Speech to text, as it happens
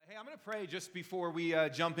going to pray just before we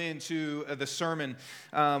jump into the sermon.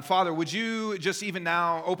 Father, would you just even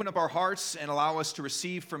now open up our hearts and allow us to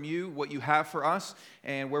receive from you what you have for us?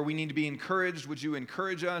 And where we need to be encouraged, would you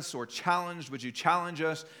encourage us? Or challenged, would you challenge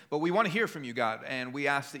us? But we want to hear from you, God, and we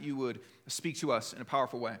ask that you would speak to us in a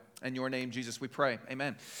powerful way. In your name, Jesus, we pray.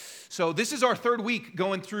 Amen. So this is our third week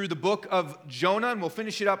going through the book of Jonah, and we'll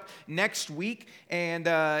finish it up next week. And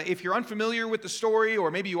if you're unfamiliar with the story, or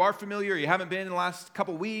maybe you are familiar, you haven't been in the last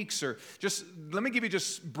couple weeks, or just let me give you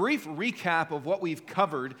just brief recap of what we've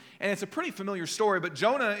covered. And it's a pretty familiar story, but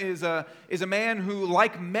Jonah is a man who,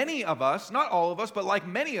 like many of us, not all of us, but like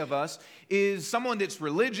many of us, is someone that's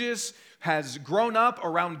religious, has grown up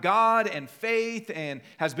around God and faith, and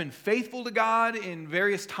has been faithful to God in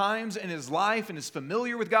various times in his life, and is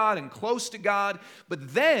familiar with God and close to God,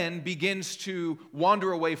 but then begins to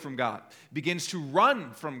wander away from God, begins to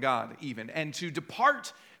run from God even, and to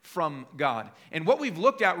depart from God. And what we've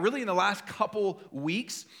looked at really in the last couple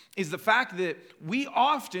weeks is the fact that we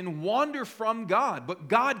often wander from God, but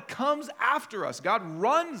God comes after us. God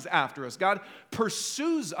runs after us. God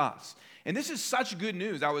pursues us. And this is such good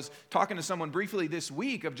news. I was talking to someone briefly this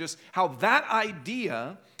week of just how that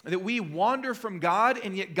idea that we wander from God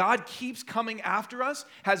and yet God keeps coming after us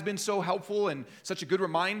has been so helpful and such a good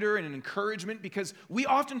reminder and an encouragement, because we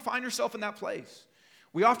often find ourselves in that place.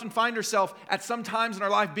 We often find ourselves at some times in our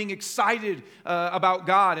life being excited about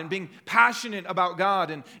God and being passionate about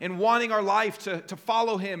God and wanting our life to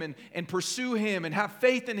follow Him and pursue Him and have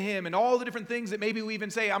faith in Him and all the different things that maybe we even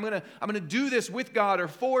say, I'm gonna do this with God or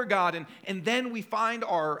for God. And then we find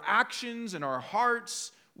our actions and our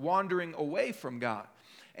hearts wandering away from God.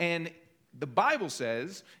 And the Bible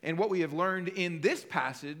says, and what we have learned in this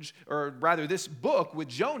passage, or rather this book with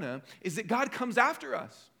Jonah, is that God comes after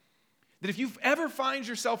us. That if you ever find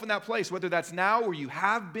yourself in that place, whether that's now or you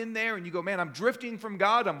have been there and you go, man, I'm drifting from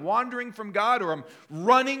God, I'm wandering from God, or I'm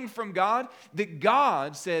running from God, that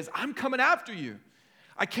God says, I'm coming after you.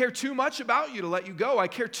 I care too much about you to let you go. I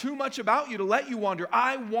care too much about you to let you wander.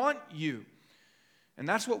 I want you. And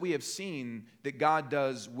that's what we have seen that God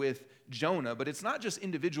does with Jonah. But it's not just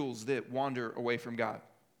individuals that wander away from God.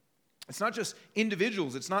 It's not just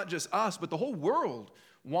individuals. It's not just us, but the whole world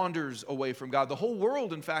wanders away from God. The whole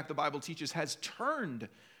world, in fact, the Bible teaches, has turned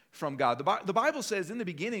from God. The Bible says in the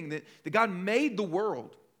beginning that God made the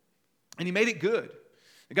world, and He made it good.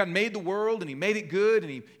 That God made the world, and He made it good,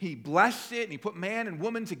 and He blessed it, and He put man and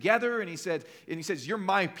woman together, and He says, you're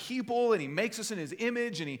my people, and He makes us in His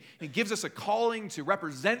image, and He gives us a calling to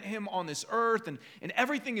represent Him on this earth, and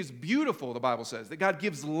everything is beautiful, the Bible says. That God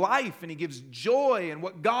gives life, and He gives joy, and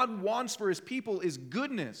what God wants for His people is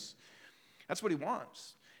goodness. That's what He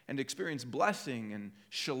wants. And to experience blessing and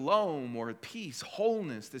shalom or peace,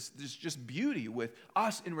 wholeness, this just beauty with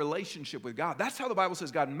us in relationship with God. That's how the Bible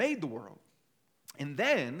says God made the world. And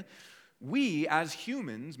then we as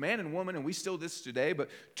humans, man and woman, and we still this today, but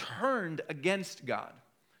turned against God,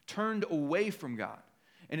 turned away from God.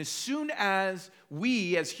 And as soon as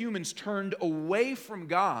we as humans turned away from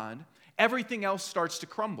God, everything else starts to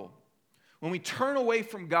crumble. When we turn away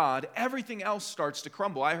from God, everything else starts to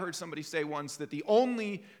crumble. I heard somebody say once that the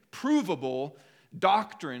only provable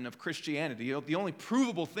doctrine of Christianity, the only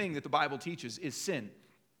provable thing that the Bible teaches is sin.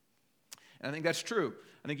 And I think that's true.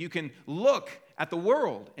 I think you can look at the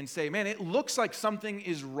world and say, man, it looks like something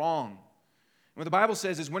is wrong. And what the Bible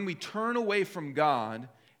says is when we turn away from God,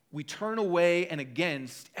 we turn away and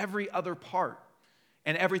against every other part,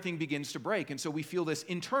 and everything begins to break. And so we feel this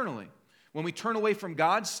internally. When we turn away from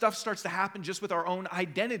God, stuff starts to happen just with our own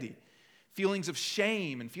identity. Feelings of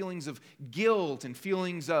shame and feelings of guilt and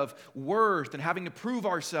feelings of worth and having to prove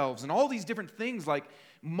ourselves and all these different things. Like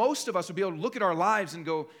most of us would be able to look at our lives and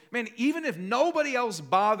go, man, even if nobody else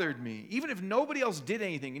bothered me, even if nobody else did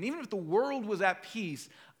anything, and even if the world was at peace,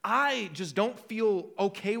 I just don't feel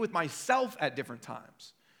okay with myself at different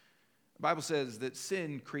times. The Bible says that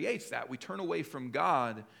sin creates that. We turn away from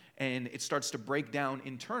God, and it starts to break down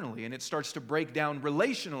internally, and it starts to break down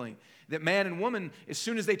relationally. That man and woman, as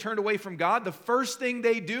soon as they turned away from God, the first thing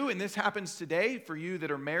they do, and this happens today for you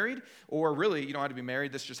that are married, or really, you don't have to be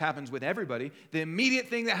married, this just happens with everybody, the immediate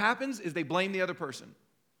thing that happens is they blame the other person.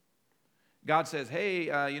 God says, hey,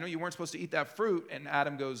 you weren't supposed to eat that fruit, and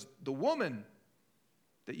Adam goes, the woman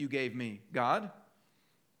that you gave me, God.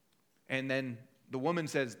 And then the woman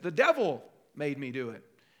says, the devil made me do it.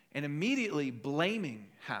 And immediately blaming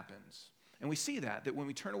happens. And we see that when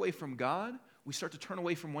we turn away from God, we start to turn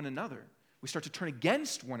away from one another. We start to turn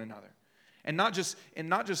against one another. And not just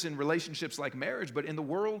in relationships like marriage, but in the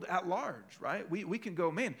world at large, right? We can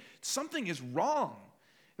go, man, something is wrong.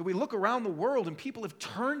 And we look around the world and people have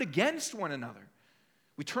turned against one another.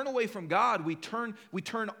 We turn away from God. We turn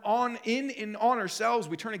on ourselves.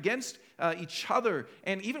 We turn against each other,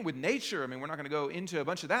 and even with nature. I mean, we're not going to go into a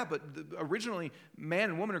bunch of that, but originally, man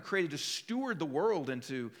and woman are created to steward the world and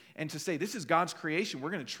to say, this is God's creation.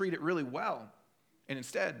 We're going to treat it really well. And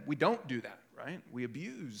instead, we don't do that, right? We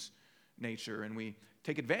abuse nature, and we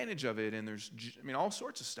take advantage of it, and there's, all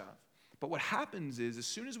sorts of stuff. But what happens is, as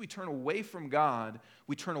soon as we turn away from God,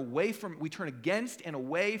 we turn against and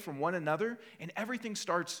away from one another, and everything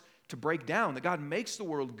starts to break down. That God makes the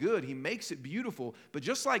world good, He makes it beautiful, but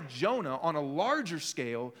just like Jonah, on a larger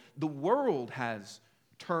scale, the world has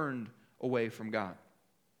turned away from God.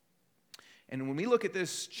 And when we look at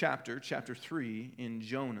this chapter 3 in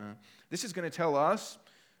Jonah, this is going to tell us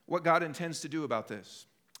what God intends to do about this,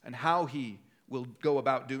 and how He will go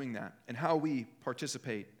about doing that, and how we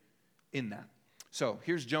participate in that. So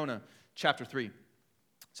here's Jonah chapter 3. It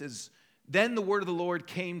says, "Then the word of the Lord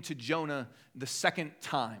came to Jonah the second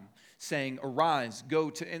time, saying, arise, go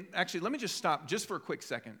to..." And actually, let me just stop just for a quick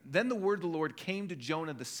second. Then the word of the Lord came to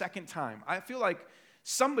Jonah the second time. I feel like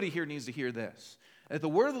somebody here needs to hear this. That the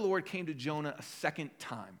word of the Lord came to Jonah a second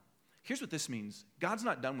time. Here's what this means. God's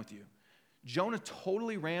not done with you. Jonah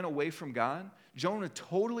totally ran away from God. Jonah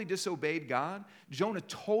totally disobeyed God. Jonah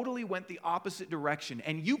totally went the opposite direction.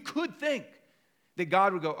 And you could think that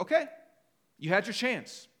God would go, okay, you had your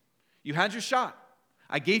chance. You had your shot.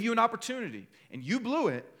 I gave you an opportunity, and you blew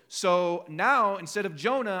it. So now, instead of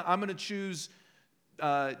Jonah, I'm going to choose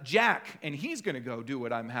Jack, and he's going to go do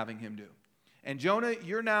what I'm having him do. And Jonah,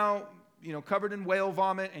 you're now, covered in whale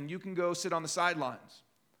vomit, and you can go sit on the sidelines.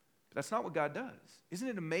 But that's not what God does. Isn't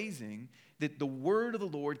it amazing that the word of the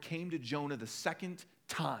Lord came to Jonah the second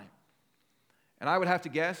time? And I would have to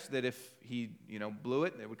guess that if he, blew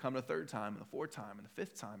it, it would come the third time, and the fourth time, and the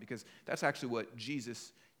fifth time, because that's actually what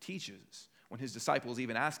Jesus teaches. When his disciples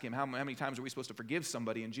even ask him, how many times are we supposed to forgive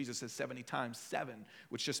somebody? And Jesus says 70 times 7,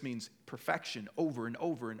 which just means perfection over and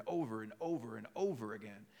over and over and over and over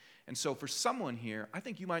again. And so for someone here, I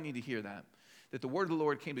think you might need to hear that the word of the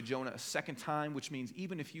Lord came to Jonah a second time, which means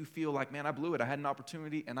even if you feel like, man, I blew it, I had an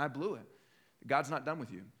opportunity, and I blew it, God's not done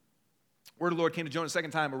with you. Word of the Lord came to Jonah a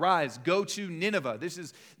second time, arise, go to Nineveh. This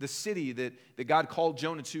is the city that God called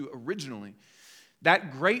Jonah to originally.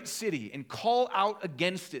 That great city, and call out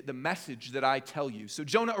against it the message that I tell you. So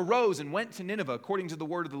Jonah arose and went to Nineveh according to the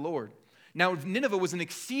word of the Lord. Now Nineveh was an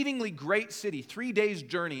exceedingly great city, 3 days'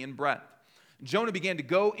 journey in breadth. Jonah began to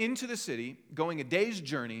go into the city, going a day's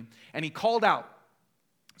journey, and he called out.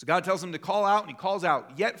 So God tells him to call out, and he calls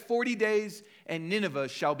out, "Yet 40 days, and Nineveh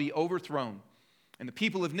shall be overthrown." And the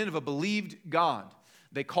people of Nineveh believed God.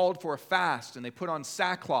 They called for a fast, and they put on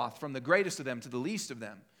sackcloth from the greatest of them to the least of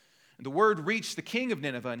them. And the word reached the king of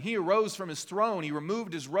Nineveh, and he arose from his throne. He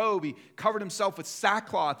removed his robe. He covered himself with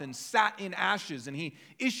sackcloth and sat in ashes. And he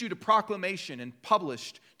issued a proclamation and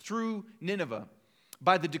published through Nineveh,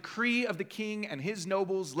 "By the decree of the king and his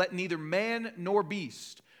nobles, let neither man nor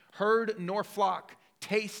beast, herd nor flock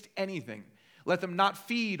taste anything. Let them not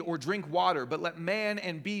feed or drink water, but let man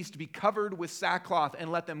and beast be covered with sackcloth,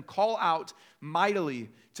 and let them call out mightily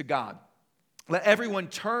to God. Let everyone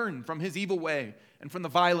turn from his evil way and from the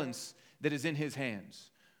violence that is in his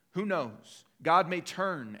hands. Who knows? God may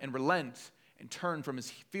turn and relent and turn from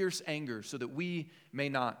his fierce anger so that we may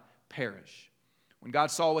not perish." When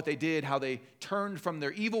God saw what they did, how they turned from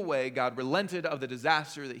their evil way, God relented of the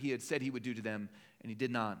disaster that he had said he would do to them, and he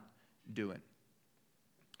did not do it.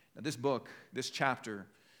 Now this book, this chapter,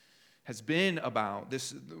 has been about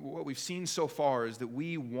this. What we've seen so far is that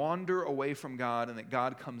we wander away from God and that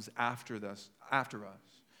God comes after us.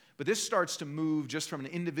 But this starts to move just from an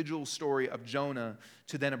individual story of Jonah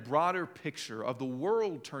to then a broader picture of the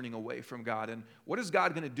world turning away from God. And what is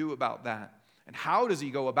God going to do about that? And how does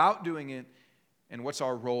he go about doing it? And what's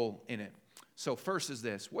our role in it? So first is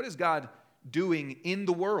this. What is God doing in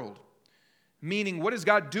the world? Meaning, what is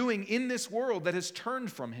God doing in this world that has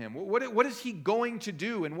turned from him? What is he going to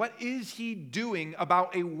do? And what is he doing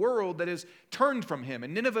about a world that has turned from him?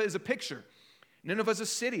 And Nineveh is a picture. Nineveh is a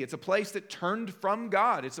city. It's a place that turned from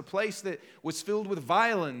God. It's a place that was filled with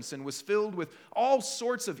violence and was filled with all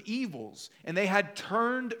sorts of evils. And they had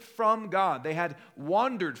turned from God. They had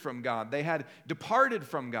wandered from God. They had departed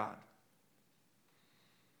from God.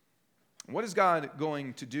 What is God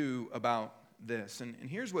going to do about this? And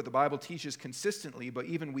here's what the Bible teaches consistently, but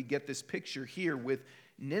even we get this picture here with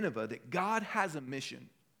Nineveh, that God has a mission.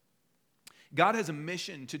 God has a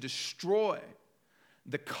mission to destroy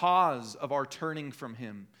the cause of our turning from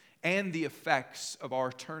him and the effects of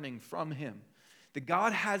our turning from him. That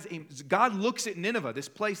God looks at Nineveh, this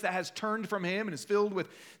place that has turned from him and is filled with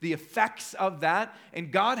the effects of that,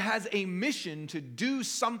 and God has a mission to do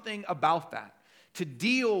something about that, to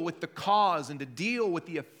deal with the cause and to deal with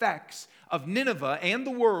the effects of Nineveh and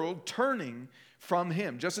the world turning from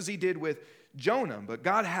him, just as he did with Jonah. But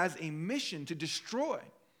God has a mission to destroy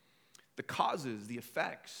the causes, the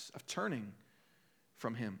effects of turning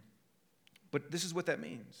from him. But this is what that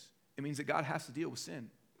means. It means that God has to deal with sin.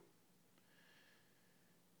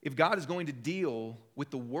 If God is going to deal with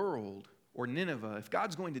the world or Nineveh, if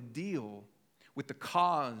God's going to deal with the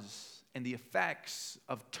cause and the effects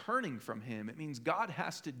of turning from him, it means God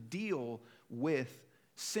has to deal with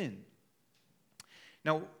sin.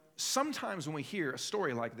 Now, sometimes when we hear a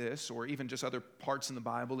story like this, or even just other parts in the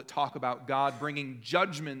Bible that talk about God bringing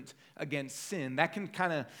judgment against sin, that can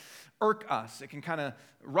kind of irk us. It can kind of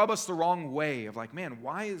rub us the wrong way of like, man,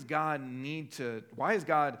 why is God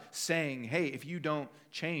saying, hey, if you don't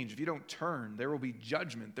change, if you don't turn, there will be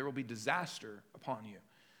judgment, there will be disaster upon you?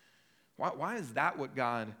 Why is that what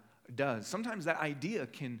God does? Sometimes that idea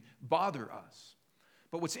can bother us.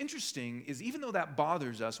 But what's interesting is even though that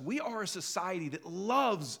bothers us, we are a society that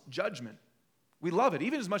loves judgment. We love it.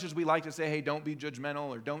 Even as much as we like to say, hey, don't be judgmental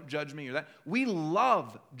or don't judge me or that, we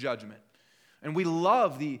love judgment. And we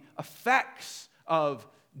love the effects of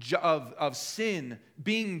sin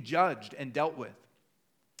being judged and dealt with.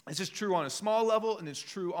 This is true on a small level, and it's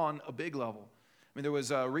true on a big level. I mean, there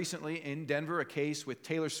was recently in Denver a case with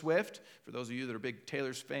Taylor Swift, for those of you that are big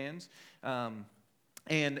Taylor fans.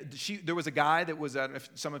 There was a guy that was, if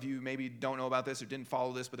some of you maybe don't know about this or didn't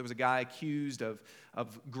follow this, but there was a guy accused of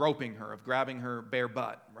groping her, of grabbing her bare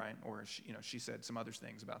butt, right? Or she said some other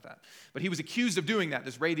things about that. But he was accused of doing that,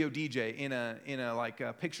 this radio DJ, in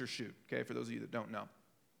a picture shoot, okay, for those of you that don't know.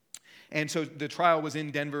 And so the trial was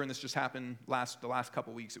in Denver, and this just happened the last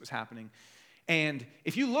couple weeks it was happening. And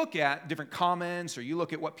if you look at different comments or you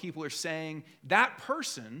look at what people are saying, that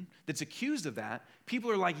person that's accused of that,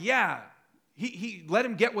 people are like, yeah, he let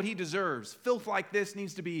him get what he deserves. Filth like this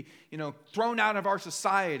needs to be, thrown out of our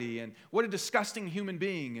society. And what a disgusting human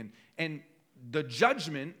being. And the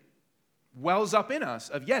judgment wells up in us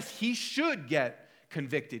of, yes, he should get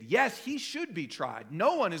convicted. Yes, he should be tried.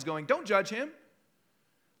 No one is going, don't judge him.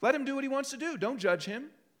 Let him do what he wants to do. Don't judge him.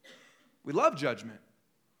 We love judgment.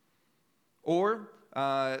 Or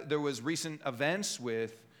there was recent events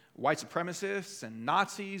with white supremacists and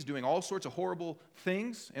Nazis doing all sorts of horrible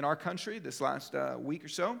things in our country this last week or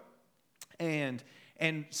so. And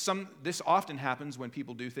this often happens when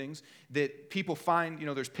people do things that people find,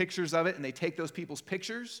 there's pictures of it, and they take those people's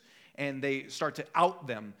pictures and they start to out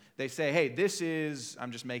them. They say, hey, this is,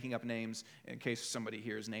 I'm just making up names in case somebody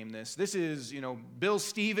here has named this. This is, Bill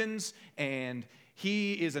Stevens, and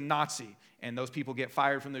he is a Nazi. And those people get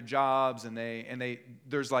fired from their jobs, and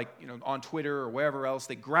there's on Twitter or wherever else,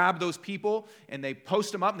 they grab those people and they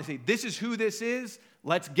post them up and they say, this is who this is.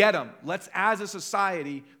 Let's get them. Let's, as a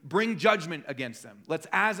society, bring judgment against them. Let's,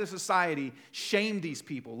 as a society, shame these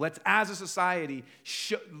people. Let's, as a society,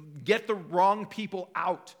 get the wrong people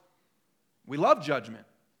out. We love judgment.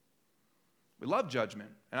 We love judgment.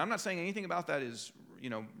 And I'm not saying anything about that is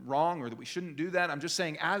wrong or that we shouldn't do that. I'm just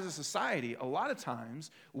saying as a society, a lot of times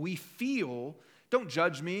we feel, don't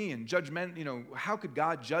judge me and judgment, how could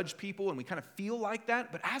God judge people? And we kind of feel like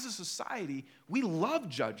that. But as a society, we love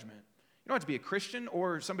judgment. You don't have to be a Christian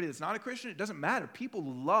or somebody that's not a Christian. It doesn't matter. People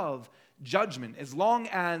love judgment as long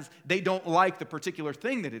as they don't like the particular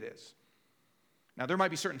thing that it is. Now, there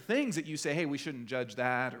might be certain things that you say, hey, we shouldn't judge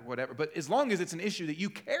that or whatever. But as long as it's an issue that you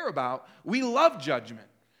care about, we love judgment.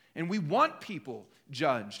 And we want people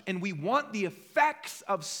judged. And we want the effects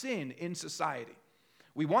of sin in society.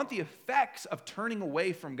 We want the effects of turning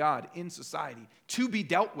away from God in society to be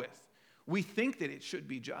dealt with. We think that it should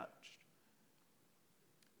be judged.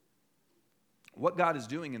 What God is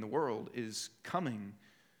doing in the world is coming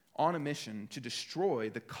on a mission to destroy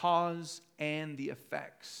the cause and the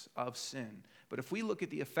effects of sin. But if we look at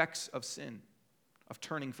the effects of sin, of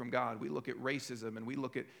turning from God, we look at racism, and we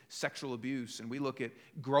look at sexual abuse, and we look at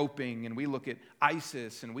groping, and we look at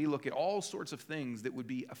ISIS, and we look at all sorts of things that would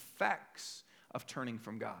be effects of turning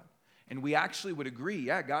from God. And we actually would agree,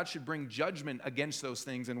 yeah, God should bring judgment against those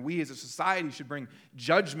things, and we as a society should bring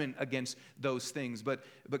judgment against those things. But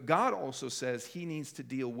God also says he needs to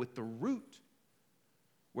deal with the root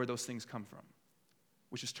where those things come from,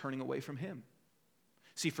 which is turning away from him.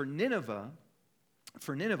 See, for Nineveh,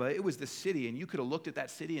 it was the city, and you could have looked at that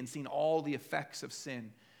city and seen all the effects of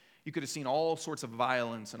sin. You could have seen all sorts of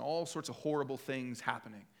violence and all sorts of horrible things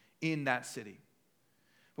happening in that city.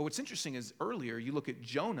 But what's interesting is earlier you look at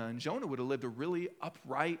Jonah, and Jonah would have lived a really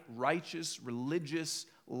upright, righteous, religious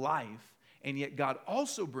life, and yet God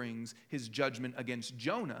also brings his judgment against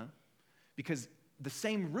Jonah because the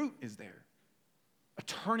same root is there, a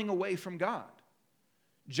turning away from God.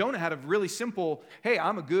 Jonah had a really simple, hey,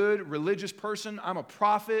 I'm a good religious person, I'm a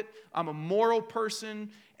prophet, I'm a moral person,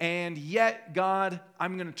 and yet, God,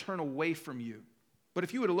 I'm going to turn away from you. But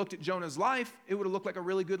if you would have looked at Jonah's life, it would have looked like a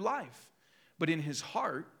really good life. But in his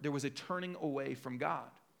heart, there was a turning away from God.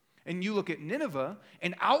 And you look at Nineveh,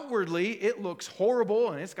 and outwardly, it looks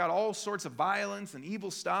horrible, and it's got all sorts of violence and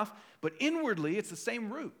evil stuff, but inwardly, it's the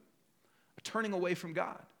same root, a turning away from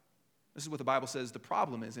God. This is what the Bible says the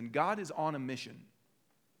problem is, and God is on a mission.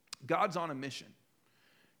 God's on a mission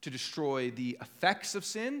to destroy the effects of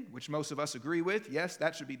sin, which most of us agree with. Yes,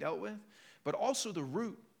 that should be dealt with. But also the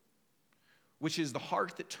root, which is the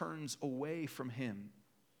heart that turns away from him.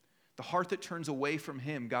 The heart that turns away from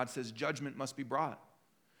him, God says judgment must be brought.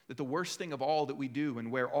 That the worst thing of all that we do and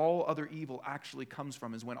where all other evil actually comes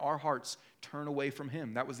from is when our hearts turn away from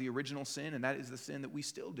him. That was the original sin, and that is the sin that we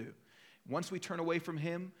still do. Once we turn away from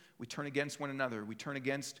him, we turn against one another. We turn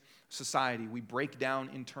against society. We break down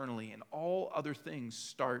internally, and all other things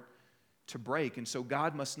start to break. And so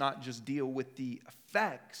God must not just deal with the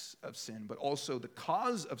effects of sin, but also the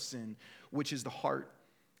cause of sin, which is the heart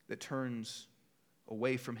that turns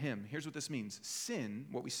away from him. Here's what this means. Sin,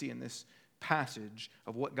 what we see in this passage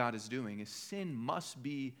of what God is doing, is sin must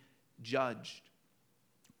be judged,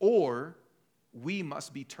 or we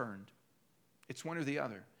must be turned. It's one or the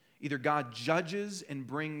other. Either God judges and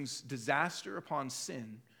brings disaster upon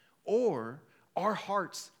sin, or our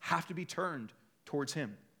hearts have to be turned towards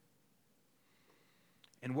him.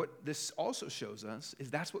 And what this also shows us is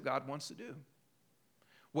that's what God wants to do.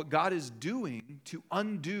 What God is doing to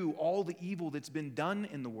undo all the evil that's been done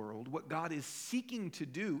in the world, what God is seeking to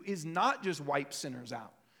do is not just wipe sinners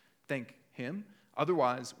out. Thank him.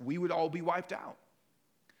 Otherwise, we would all be wiped out.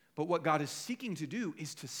 But what God is seeking to do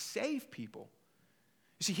is to save people.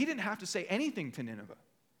 You see, he didn't have to say anything to Nineveh.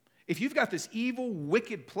 If you've got this evil,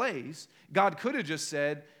 wicked place, God could have just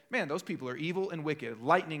said, man, those people are evil and wicked.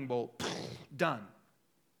 Lightning bolt, done.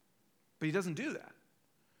 But he doesn't do that.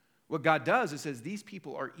 What God does is says, these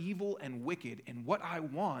people are evil and wicked, and what I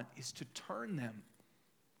want is to turn them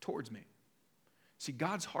towards me. See,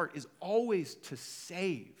 God's heart is always to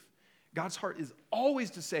save. God's heart is always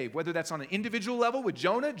to save, whether that's on an individual level with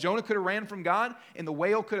Jonah. Jonah could have ran from God, and the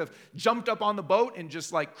whale could have jumped up on the boat and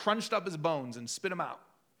just like crunched up his bones and spit them out.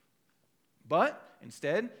 But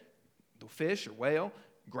instead, the fish or whale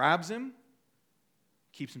grabs him,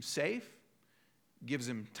 keeps him safe, gives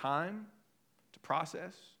him time to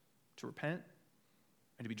process, to repent,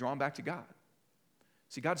 and to be drawn back to God.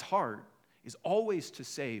 See, God's heart is always to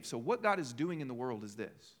save. So what God is doing in the world is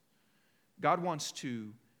this. God wants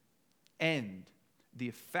to end the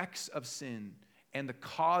effects of sin and the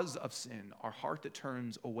cause of sin, our heart that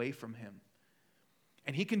turns away from him.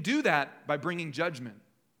 And he can do that by bringing judgment.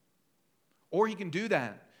 Or he can do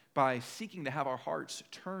that by seeking to have our hearts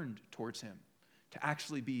turned towards him, to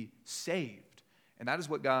actually be saved. And that is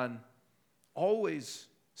what God always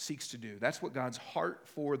seeks to do. That's what God's heart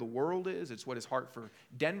for the world is. It's what his heart for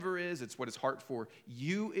Denver is. It's what his heart for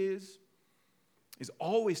you is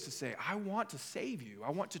always to say, I want to save you.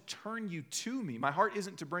 I want to turn you to me. My heart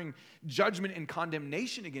isn't to bring judgment and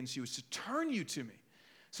condemnation against you. It's to turn you to me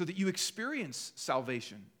so that you experience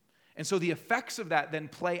salvation. And so the effects of that then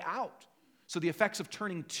play out. So the effects of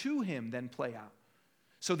turning to him then play out.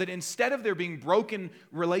 So that instead of there being broken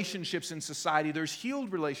relationships in society, there's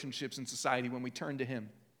healed relationships in society when we turn to him.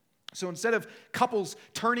 So instead of couples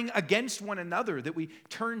turning against one another, that we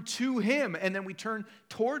turn to him and then we turn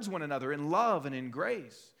towards one another in love and in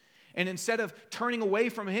grace. And instead of turning away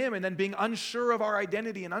from him and then being unsure of our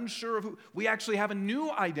identity and unsure of who, we actually have a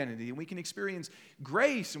new identity and we can experience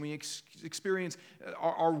grace and we experience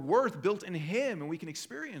our worth built in him and we can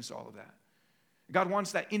experience all of that. God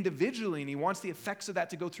wants that individually and he wants the effects of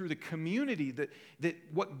that to go through the community, that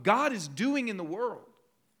what God is doing in the world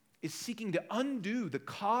is seeking to undo the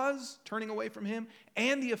cause, turning away from him,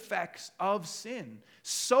 and the effects of sin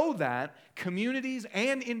so that communities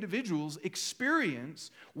and individuals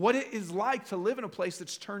experience what it is like to live in a place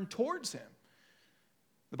that's turned towards him.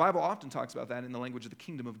 The Bible often talks about that in the language of the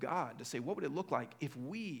kingdom of God, to say, what would it look like if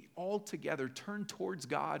we all together turned towards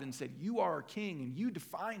God and said, you are our king and you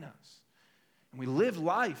define us. And we live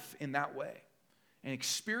life in that way and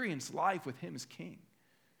experience life with him as king.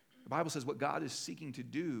 The Bible says what God is seeking to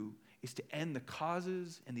do is to end the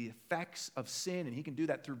causes and the effects of sin, and he can do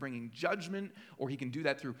that through bringing judgment, or he can do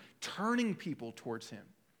that through turning people towards him.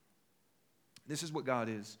 This is what God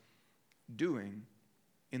is doing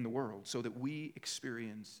in the world so that we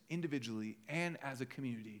experience individually and as a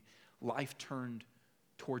community life turned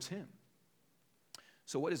towards him.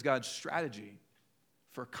 So what is God's strategy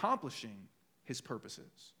for accomplishing his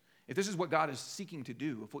purposes? If this is what God is seeking to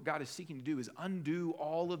do, if what God is seeking to do is undo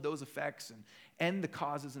all of those effects and end the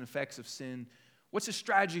causes and effects of sin, what's his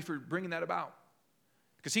strategy for bringing that about?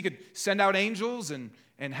 Because he could send out angels and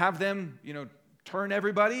have them, turn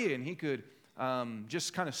everybody, and he could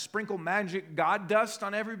just kind of sprinkle magic God dust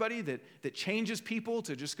on everybody that changes people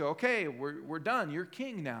to just go, okay, we're done, you're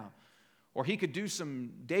king now. Or he could do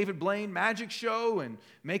some David Blaine magic show and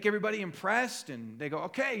make everybody impressed, and they go,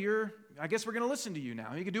 okay, I guess we're going to listen to you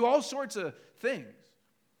now. He could do all sorts of things.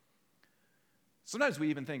 Sometimes we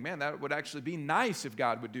even think, man, that would actually be nice if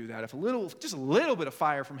God would do that, if just a little bit of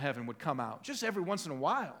fire from heaven would come out, just every once in a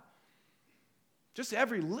while. Just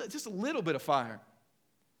a little bit of fire.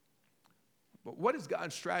 But what is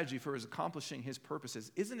God's strategy for his accomplishing his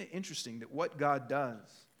purposes? Isn't it interesting that what God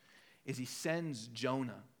does is he sends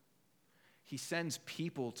Jonah. He sends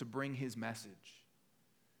people to bring his message.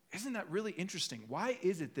 Isn't that really interesting? Why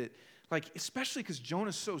is it that, especially because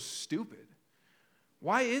Jonah's so stupid,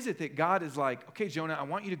 why is it that God is like, okay, Jonah, I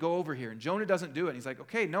want you to go over here. And Jonah doesn't do it. And he's like,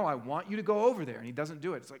 okay, no, I want you to go over there. And he doesn't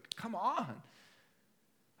do it. It's like, come on.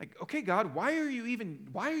 Okay, God, why do you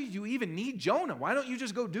even need Jonah? Why don't you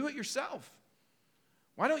just go do it yourself?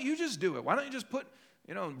 Why don't you just do it? Why don't you just put,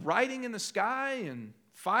 writing in the sky and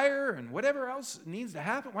fire and whatever else needs to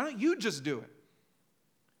happen? Why don't you just do it?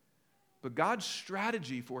 But God's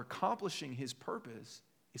strategy for accomplishing his purpose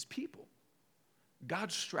is people.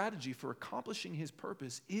 God's strategy for accomplishing his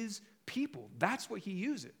purpose is people. That's what he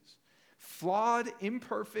uses. Flawed,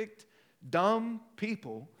 imperfect, dumb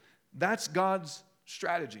people. That's God's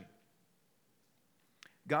strategy.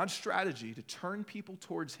 God's strategy to turn people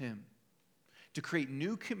towards him, to create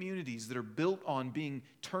new communities that are built on being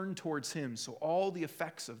turned towards him. So all the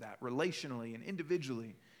effects of that, relationally and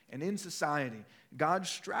individually and in society, God's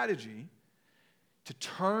strategy to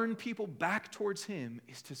turn people back towards him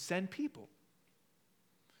is to send people.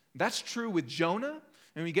 That's true with Jonah. And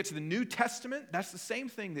when you get to the New Testament, that's the same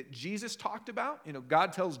thing that Jesus talked about.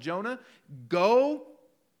 God tells Jonah, go.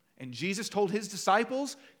 And Jesus told his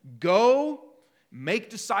disciples, go, make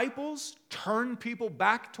disciples, turn people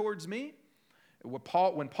back towards me. When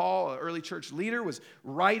Paul, an early church leader, was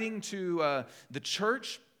writing to the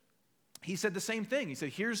church, he said the same thing. He said,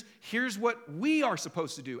 here's what we are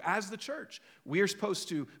supposed to do as the church. We are supposed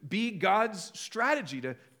to be God's strategy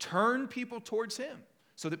to turn people towards him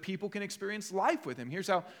so that people can experience life with him. Here's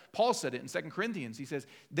how Paul said it in 2 Corinthians. He says,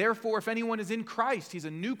 therefore, if anyone is in Christ, he's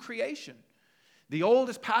a new creation. The old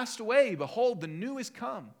has passed away. Behold, the new is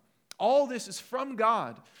come. All this is from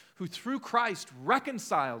God, who through Christ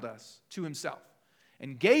reconciled us to himself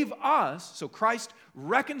and gave us, so Christ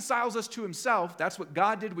reconciles us to himself. That's what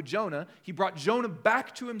God did with Jonah. He brought Jonah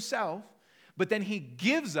back to himself, but then he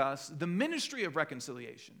gives us the ministry of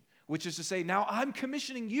reconciliation, which is to say, now I'm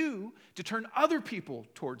commissioning you to turn other people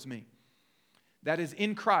towards me. That is,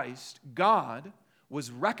 in Christ, God was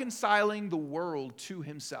reconciling the world to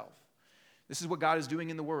himself. This is what God is doing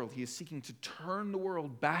in the world. He is seeking to turn the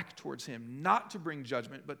world back towards him, not to bring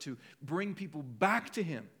judgment, but to bring people back to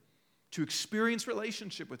him, to experience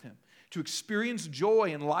relationship with him, to experience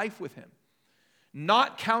joy and life with him,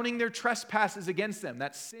 not counting their trespasses against them.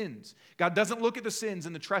 That's sins. God doesn't look at the sins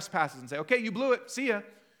and the trespasses and say, okay, you blew it, see ya.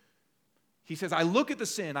 He says, I look at the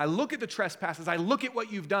sin, I look at the trespasses, I look at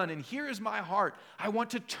what you've done, and here is my heart. I want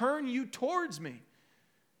to turn you towards me.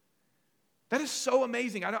 That is so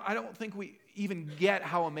amazing. I don't think we even get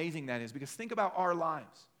how amazing that is, because think about our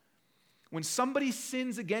lives. When somebody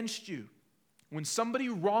sins against you, when somebody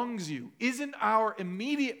wrongs you, isn't our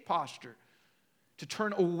immediate posture to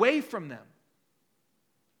turn away from them?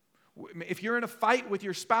 If you're in a fight with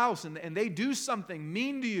your spouse and they do something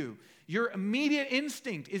mean to you, your immediate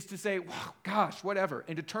instinct is to say, wow, gosh, whatever,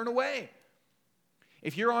 and to turn away.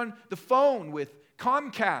 If you're on the phone with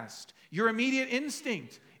Comcast, your immediate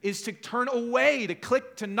instinct is to turn away, to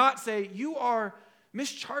click, to not say, you are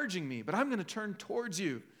mischarging me, but I'm going to turn towards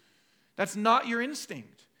you. That's not your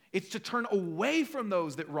instinct. It's to turn away from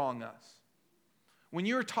those that wrong us. When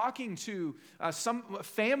you're talking to some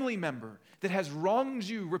family member that has wronged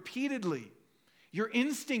you repeatedly, your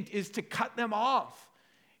instinct is to cut them off.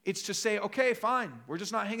 It's to say, okay, fine, we're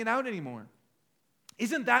just not hanging out anymore.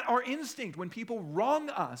 Isn't that our instinct when people wrong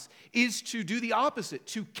us, is to do the opposite,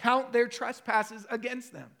 to count their trespasses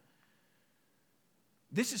against them?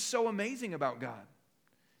 This is so amazing about God,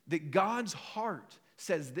 that God's heart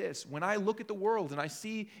says this: when I look at the world and I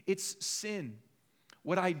see its sin,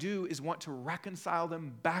 what I do is want to reconcile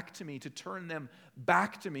them back to me, to turn them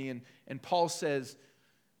back to me. And Paul says,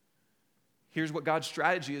 here's what God's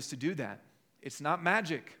strategy is to do that. It's not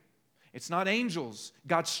magic. It's not angels.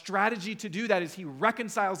 God's strategy to do that is he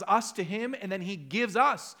reconciles us to him, and then he gives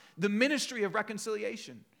us the ministry of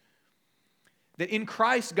reconciliation. That in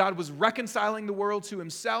Christ, God was reconciling the world to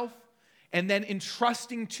himself and then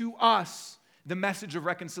entrusting to us the message of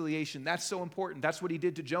reconciliation. That's so important. That's what he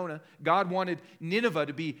did to Jonah. God wanted Nineveh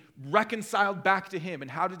to be reconciled back to him.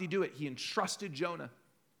 And how did he do it? He entrusted Jonah.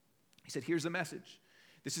 He said, here's the message.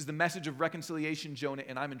 This is the message of reconciliation, Jonah,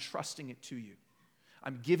 and I'm entrusting it to you.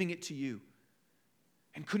 I'm giving it to you.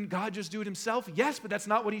 And couldn't God just do it himself? Yes, but that's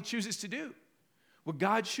not what he chooses to do. What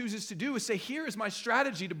God chooses to do is say, here is my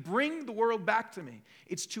strategy to bring the world back to me.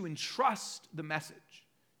 It's to entrust the message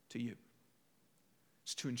to you.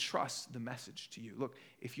 It's to entrust the message to you. Look,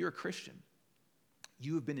 if you're a Christian,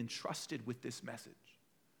 you have been entrusted with this message.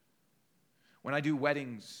 When I do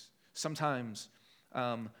weddings, sometimes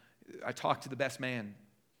I talk to the best man.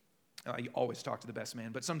 I always talk to the best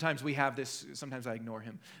man, but sometimes we have this, sometimes I ignore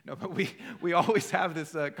him. No, but we always have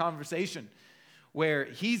this conversation where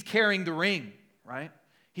he's carrying the ring, right?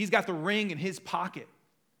 He's got the ring in his pocket.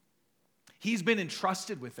 He's been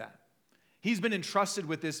entrusted with that. He's been entrusted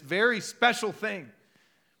with this very special thing.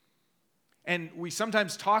 And we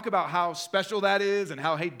sometimes talk about how special that is and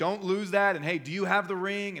how, hey, don't lose that. And hey, do you have the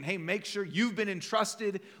ring? And hey, make sure you've been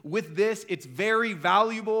entrusted with this. It's very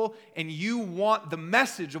valuable. And you want the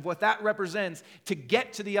message of what that represents to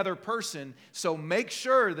get to the other person. So make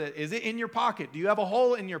sure that, is it in your pocket? Do you have a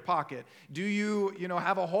hole in your pocket? Do you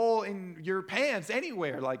have a hole in your pants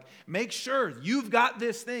anywhere? Like, make sure you've got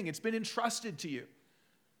this thing. It's been entrusted to you.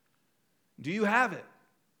 Do you have it?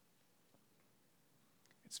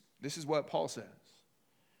 This is what Paul says.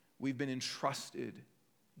 We've been entrusted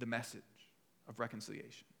the message of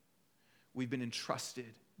reconciliation. We've been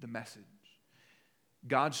entrusted the message.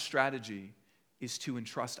 God's strategy is to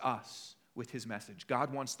entrust us with his message.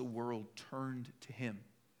 God wants the world turned to him.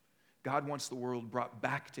 God wants the world brought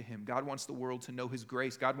back to him. God wants the world to know his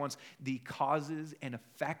grace. God wants the causes and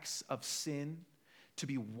effects of sin to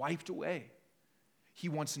be wiped away. He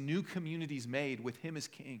wants new communities made with him as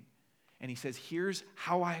king. And he says, here's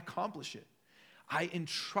how I accomplish it. I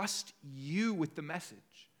entrust you with the message.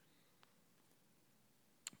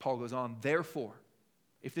 Paul goes on, therefore,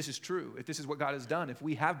 if this is true, if this is what God has done, if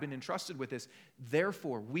we have been entrusted with this,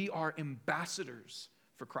 therefore, we are ambassadors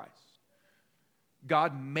for Christ.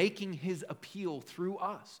 God making his appeal through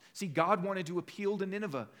us. See, God wanted to appeal to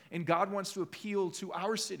Nineveh, and God wants to appeal to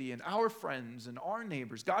our city and our friends and our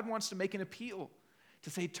neighbors. God wants to make an appeal. To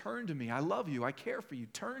say, turn to me, I love you, I care for you,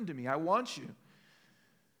 turn to me, I want you.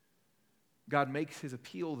 God makes his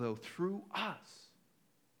appeal, though, through us.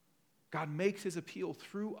 God makes his appeal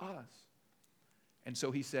through us. And so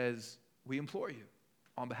he says, we implore you,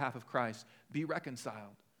 on behalf of Christ, be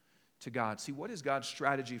reconciled to God. See, what is God's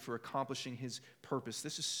strategy for accomplishing his purpose?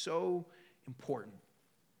 This is so important.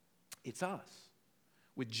 It's us.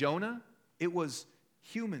 With Jonah, it was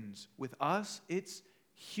humans. With us, it's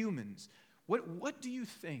humans. What do you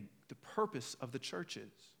think the purpose of the church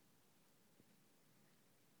is?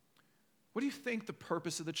 What do you think the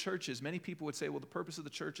purpose of the church is? Many people would say, well, the purpose of the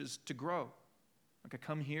church is to grow. Like I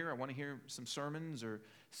come here, I want to hear some sermons or,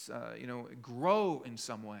 grow in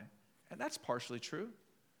some way. And that's partially true.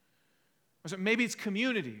 So maybe it's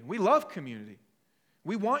community. We love community.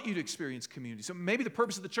 We want you to experience community. So maybe the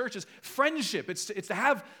purpose of the church is friendship. It's to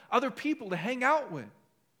have other people to hang out with.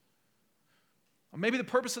 Or maybe the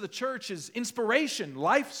purpose of the church is inspiration.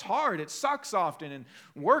 Life's hard. It sucks often, and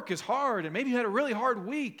work is hard, and maybe you had a really hard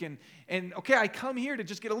week, and okay, I come here to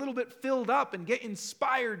just get a little bit filled up and get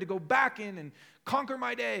inspired to go back in and conquer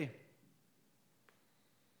my day.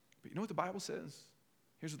 But you know what the Bible says?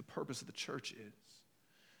 Here's what the purpose of the church is.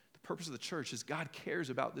 The purpose of the church is God cares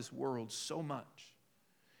about this world so much.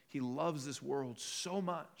 He loves this world so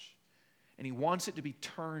much, and he wants it to be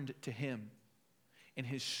turned to him. And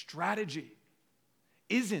his strategy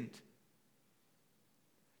isn't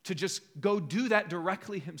to just go do that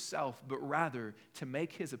directly himself, but rather to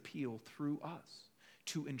make his appeal through us,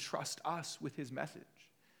 to entrust us with his message.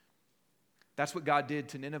 That's what God did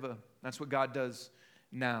to Nineveh. That's what God does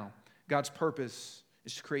now. God's purpose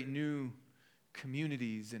is to create new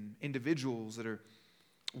communities and individuals that are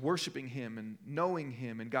worshiping him and knowing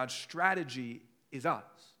him, and God's strategy is us.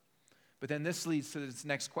 But then this leads to this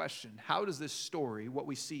next question. How does this story, what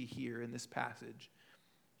we see here in this passage,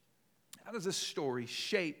 how does this story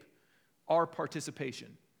shape our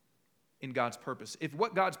participation in God's purpose? If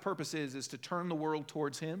what God's purpose is to turn the world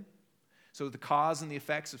towards him, so that the cause and the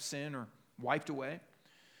effects of sin are wiped away,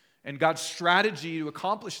 And God's strategy to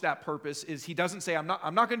accomplish that purpose is he doesn't say, I'm not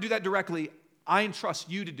going to do that directly. I entrust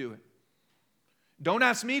you to do it. Don't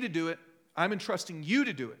ask me to do it. I'm entrusting you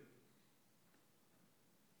to do it.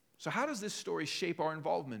 So how does this story shape our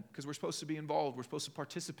involvement? Because we're supposed to be involved. We're supposed to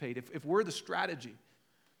participate. If we're the strategy,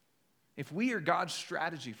 if we are God's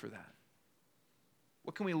strategy for that,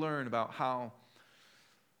 what can we learn about how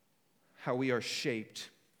we are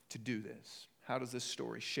shaped to do this? How does this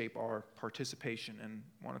story shape our participation? And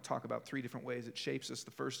I want to talk about 3 different ways it shapes us.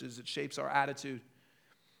 The first is it shapes our attitude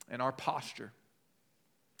and our posture.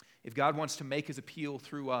 If God wants to make his appeal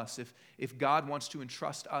through us, if God wants to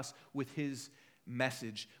entrust us with his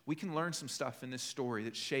message, we can learn some stuff in this story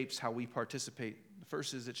that shapes how we participate. The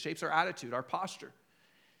first is it shapes our attitude, our posture,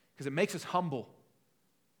 because it makes us humble.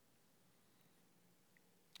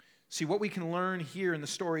 See, what we can learn here in the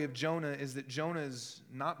story of Jonah is that Jonah is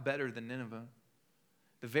not better than Nineveh.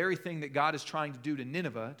 The very thing that God is trying to do to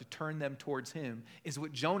Nineveh, to turn them towards him, is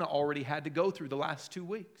what Jonah already had to go through the last 2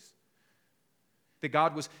 weeks.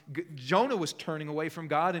 Jonah was turning away from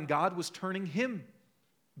God, and God was turning him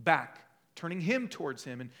back, turning him towards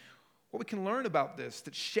him. And what we can learn about this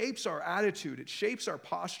that shapes our attitude, it shapes our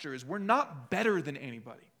posture, is we're not better than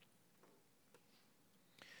anybody.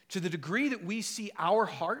 To the degree that we see our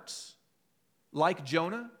hearts like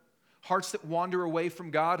Jonah, hearts that wander away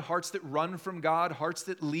from God, hearts that run from God, hearts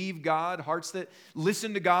that leave God, hearts that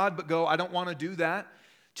listen to God but go, I don't want to do that.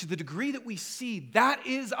 To the degree that we see that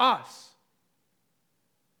is us.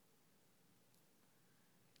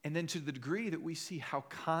 And then to the degree that we see how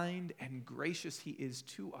kind and gracious he is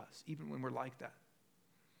to us, even when we're like that.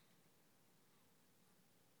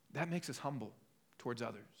 That makes us humble towards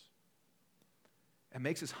others. It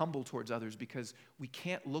makes us humble towards others because we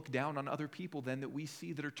can't look down on other people then that we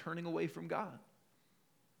see that are turning away from God.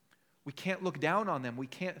 We can't look down on them. We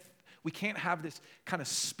can't have this kind of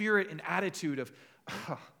spirit and attitude of,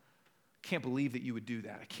 I can't believe that you would do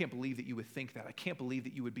that. I can't believe that you would think that. I can't believe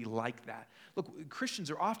that you would be like that. Look, Christians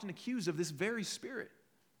are often accused of this very spirit,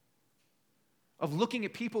 of looking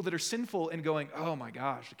at people that are sinful and going, oh my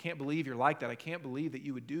gosh, I can't believe you're like that. I can't believe that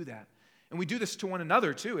you would do that. And we do this to one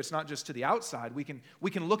another too. It's not just to the outside. We can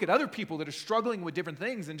look at other people that are struggling with different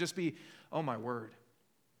things and just be, oh my word.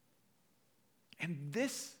 And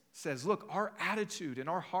this says, look, our attitude and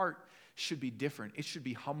our heart should be different. It should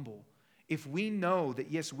be humble. If we know that,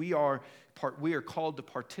 yes, we are called to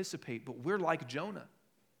participate, but we're like Jonah.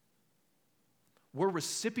 We're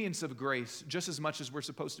recipients of grace just as much as we're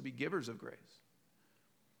supposed to be givers of grace.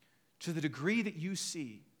 To the degree that you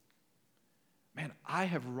see, man, I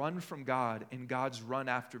have run from God and God's run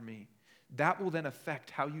after me, that will then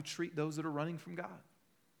affect how you treat those that are running from God.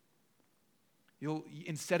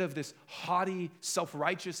 Instead of this haughty,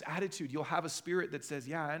 self-righteous attitude, you'll have a spirit that says,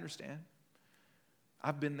 yeah, I understand.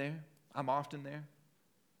 I've been there. I'm often there.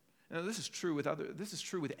 Now, this is true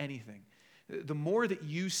with anything. The more that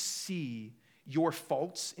you see your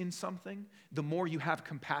faults in something, the more you have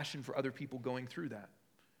compassion for other people going through that.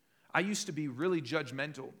 I used to be really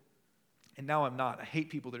judgmental, and now I'm not. I hate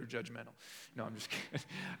people that are judgmental. No, I'm just kidding.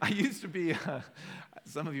 I used to be,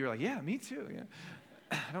 some of you are like, yeah, me too. Yeah.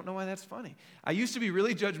 I don't know why that's funny. I used to be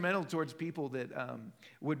really judgmental towards people that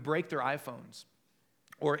would break their iPhones.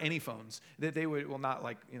 Or any phones that they would, well, not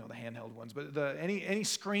like, the handheld ones, but any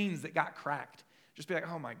screens that got cracked. Just be like,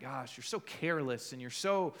 oh my gosh, you're so careless and you're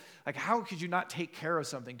so, like, how could you not take care of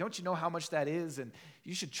something? Don't you know how much that is? And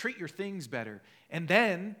you should treat your things better. And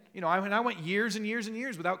then, I went years and years and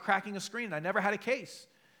years without cracking a screen. And I never had a case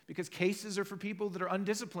because cases are for people that are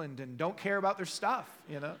undisciplined and don't care about their stuff,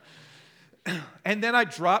 And then I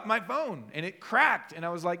dropped my phone and it cracked. And I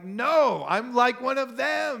was like, no, I'm like one of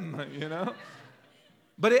them,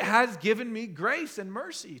 But it has given me grace and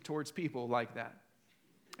mercy towards people like that.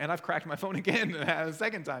 And I've cracked my phone again a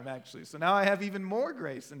second time, actually. So now I have even more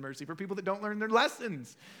grace and mercy for people that don't learn their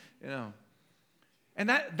lessons, And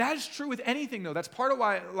that is true with anything, though. That's part of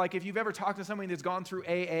why, like, if you've ever talked to somebody that's gone through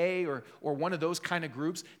AA or one of those kind of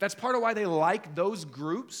groups, that's part of why they like those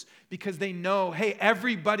groups, because they know, hey,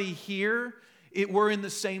 everybody here, we're in the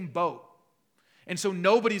same boat. And so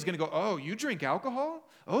nobody's going to go, oh, you drink alcohol?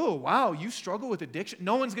 Oh, wow, you struggle with addiction?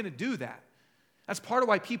 No one's going to do that. That's part of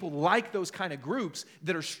why people like those kind of groups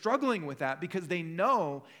that are struggling with that, because they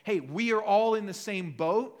know, hey, we are all in the same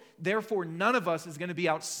boat. Therefore, none of us is going to be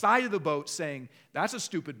outside of the boat saying, that's a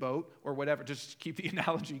stupid boat or whatever, just keep the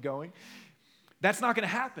analogy going. That's not going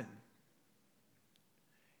to happen.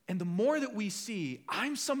 And the more that we see,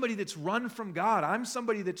 I'm somebody that's run from God. I'm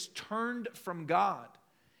somebody that's turned from God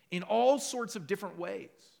in all sorts of different ways.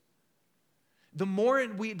 the more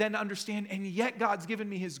we then understand, and yet God's given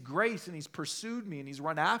me his grace and he's pursued me and he's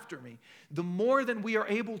run after me, the more then we are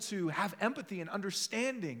able to have empathy and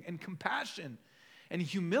understanding and compassion and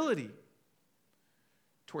humility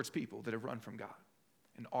towards people that have run from God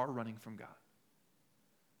and are running from God.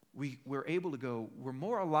 We're able to go, we're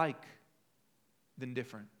more alike than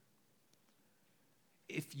different.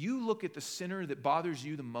 If you look at the sinner that bothers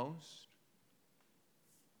you the most,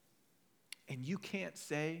 and you can't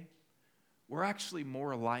say, we're actually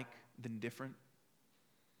more alike than different,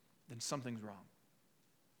 then something's wrong.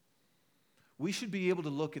 We should be able to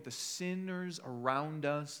look at the sinners around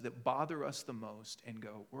us that bother us the most and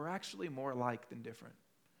go, we're actually more alike than different.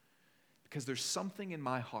 Because there's something in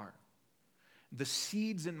my heart. The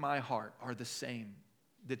seeds in my heart are the same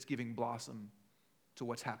that's giving blossom to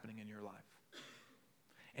what's happening in your life.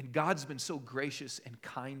 And God's been so gracious and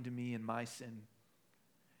kind to me in my sin.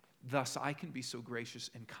 Thus, I can be so gracious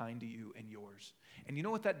and kind to you and yours. And you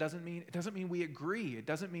know what that doesn't mean? It doesn't mean we agree. It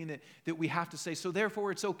doesn't mean that we have to say, so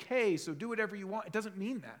therefore it's okay, so do whatever you want. It doesn't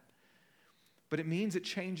mean that. But it means it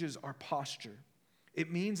changes our posture.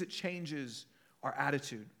 It means it changes our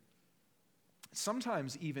attitude.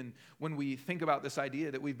 Sometimes even when we think about this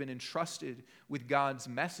idea that we've been entrusted with God's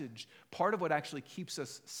message, part of what actually keeps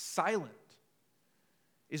us silent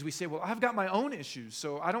is we say, well, I've got my own issues,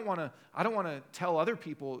 so I don't want to tell other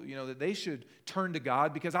people, that they should turn to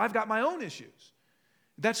God because I've got my own issues.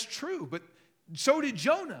 That's true, but so did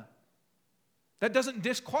Jonah. That doesn't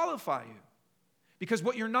disqualify you. Because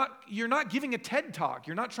you're not giving a TED talk.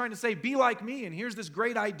 You're not trying to say, be like me, and here's this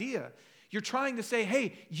great idea. You're trying to say,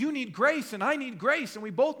 hey, you need grace and I need grace, and we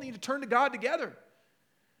both need to turn to God together.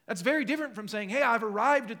 That's very different from saying, hey, I've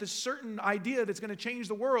arrived at this certain idea that's going to change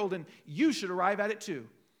the world, and you should arrive at it too.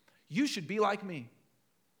 You should be like me.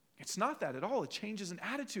 It's not that at all. It changes an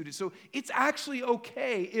attitude. So it's actually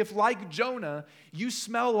okay if, like Jonah, you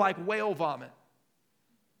smell like whale vomit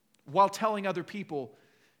while telling other people,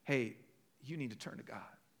 hey, you need to turn to God.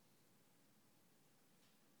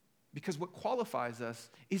 Because what qualifies us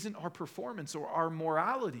isn't our performance or our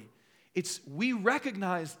morality. It's we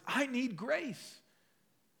recognize I need grace.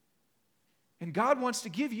 And God wants to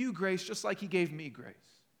give you grace just like he gave me grace.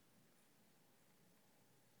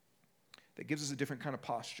 That gives us a different kind of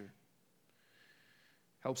posture.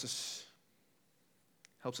 Helps us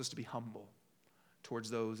to be humble towards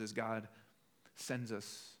those as God sends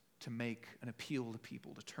us to make an appeal to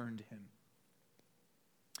people to turn to him.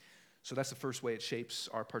 So that's the first way it shapes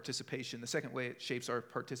our participation. The second way it shapes our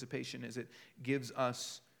participation is it gives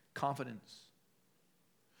us confidence.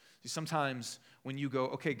 See, sometimes when you go,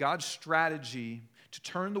 okay, God's strategy to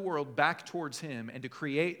turn the world back towards him and to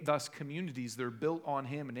create thus communities that are built on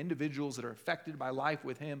him and individuals that are affected by life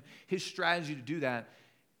with him, his strategy to do that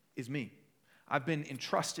is me. I've been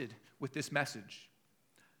entrusted with this message.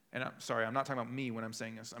 And I'm sorry, I'm not talking about me when I'm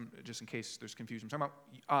saying this, just in case there's confusion. I'm talking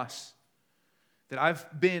about us.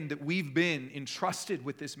 That we've been entrusted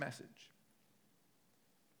with this message.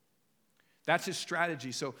 That's his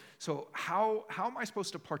strategy. So how am I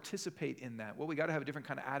supposed to participate in that? Well, we got to have a different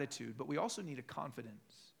kind of attitude, but we also need a confidence.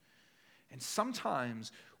 And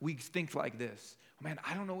sometimes we think like this, oh, man,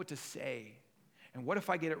 I don't know what to say. And what if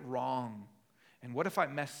I get it wrong? And what if I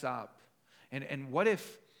mess up? And what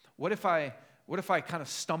if I kind of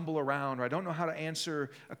stumble around, or I don't know how to answer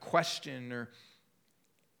a question?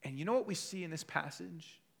 And you know what we see in this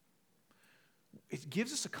passage? It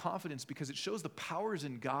gives us a confidence because it shows the powers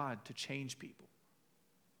in God to change people.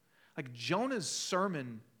 Like Jonah's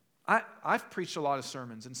sermon, I've preached a lot of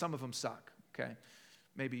sermons, and some of them suck, okay?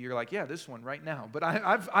 Maybe you're like, yeah, this one right now. But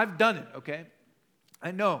I've done it, okay?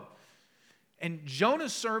 I know. And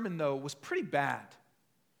Jonah's sermon, though, was pretty bad.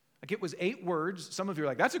 Like it was 8 words. Some of you are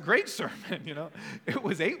like, that's a great sermon, It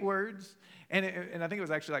was 8 words. And I think it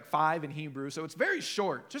was actually like 5 in Hebrew. So it's very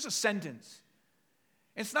short, just a sentence.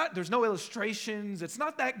 There's no illustrations. It's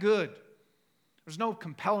not that good. There's no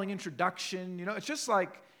compelling introduction. It's just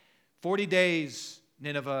like 40 days,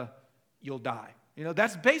 Nineveh, you'll die.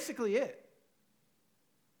 That's basically it.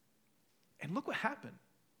 And look what happened.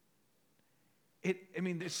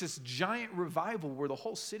 It's this giant revival where the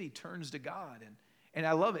whole city turns to God. And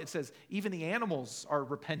I love it. It says, even the animals are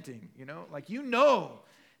repenting, Like,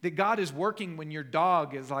 that God is working when your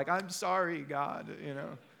dog is like, I'm sorry, God,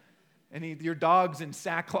 And your dog's in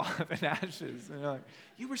sackcloth and ashes. And you're like,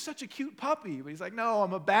 you were such a cute puppy. But he's like, no,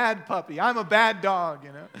 I'm a bad puppy. I'm a bad dog,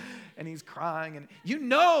 And he's crying. And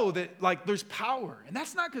that, there's power. And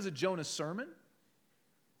that's not because of Jonah's sermon.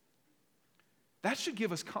 That should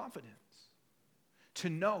give us confidence to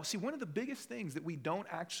know. See, one of the biggest things that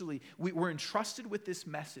we're entrusted with this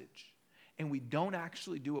message. and we don't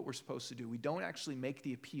actually do what we're supposed to do, we don't actually make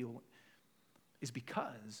the appeal, is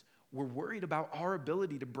because we're worried about our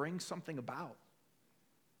ability to bring something about.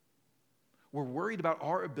 We're worried about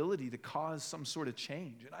our ability to cause some sort of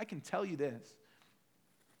change. And I can tell you this,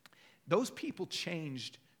 those people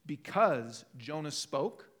changed because Jonah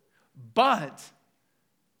spoke, but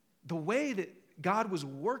the way that God was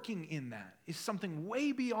working in that is something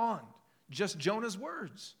way beyond just Jonah's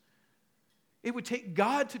words. It would take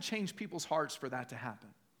God to change people's hearts for that to happen.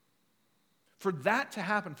 For that to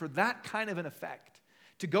happen, for that kind of an effect,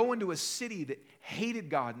 to go into a city that hated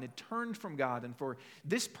God and had turned from God, and for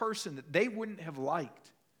this person that they wouldn't have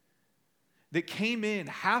liked, that came in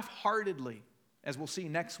half-heartedly, as we'll see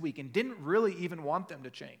next week, and didn't really even want them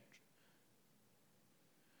to change.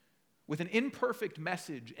 With an imperfect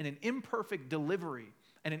message and an imperfect delivery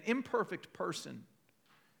and an imperfect person,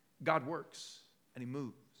 God works and He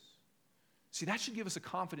moves. See, that should give us a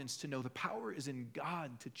confidence to know the power is in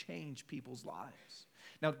God to change people's lives.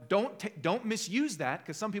 Now, don't misuse that,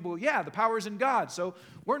 because some people, yeah, the power is in God, so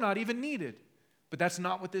we're not even needed. But that's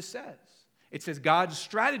not what this says. It says God's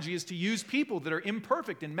strategy is to use people that are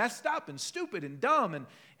imperfect and messed up and stupid and dumb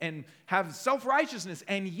and have self-righteousness,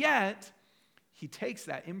 and yet He takes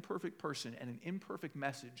that imperfect person and an imperfect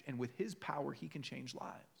message, and with His power, He can change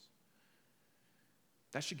lives.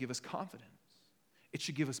 That should give us confidence. It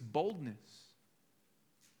should give us boldness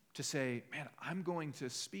to say, man, I'm going to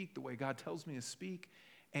speak the way God tells me to speak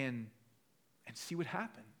and see what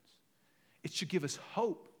happens. It should give us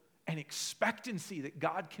hope and expectancy that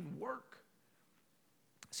God can work.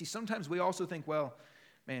 See, sometimes we also think, well,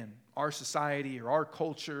 man, our society or our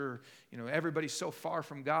culture, everybody's so far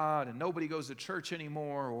from God and nobody goes to church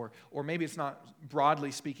anymore, or maybe it's not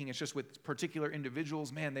broadly speaking, it's just with particular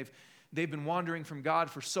individuals. Man, they've been wandering from God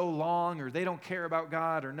for so long, or they don't care about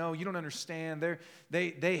God, or no, you don't understand.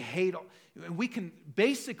 They hate. And we can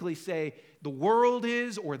basically say the world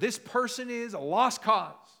is, or this person is, a lost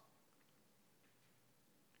cause.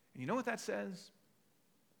 And you know what that says?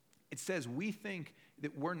 It says we think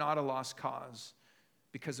that we're not a lost cause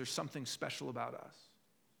because there's something special about us.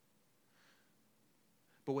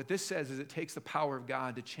 But what this says is it takes the power of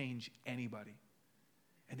God to change anybody.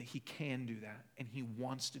 And that He can do that, and He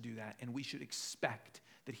wants to do that, and we should expect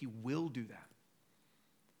that He will do that.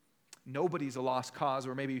 Nobody's a lost cause,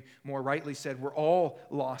 or maybe more rightly said, we're all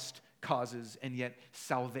lost causes, and yet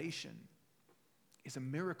salvation is a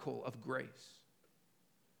miracle of grace.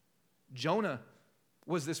 Jonah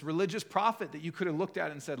was this religious prophet that you could have looked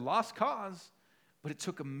at and said, lost cause, but it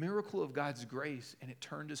took a miracle of God's grace, and it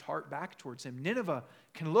turned his heart back towards Him. Nineveh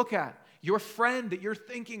can look at your friend that you're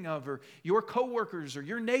thinking of, or your coworkers, or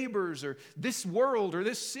your neighbors, or this world, or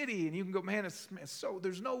this city, and you can go, man, so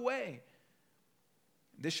there's no way.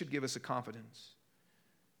 This should give us a confidence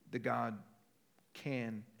that God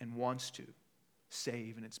can and wants to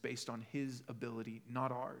save, and it's based on His ability,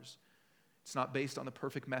 not ours. It's not based on the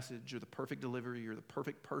perfect message or the perfect delivery or the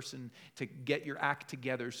perfect person to get your act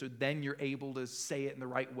together so then you're able to say it in the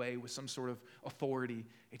right way with some sort of authority.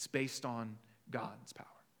 It's based on God's power.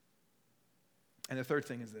 And the third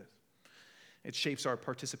thing is this. It shapes our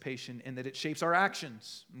participation in that it shapes our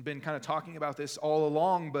actions. I've been kind of talking about this all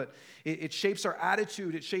along, but it shapes our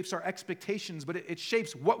attitude, it shapes our expectations, but it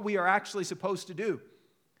shapes what we are actually supposed to do.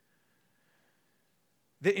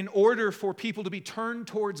 That in order for people to be turned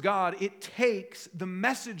towards God, it takes the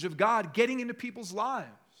message of God getting into people's lives.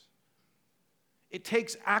 It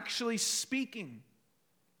takes actually speaking.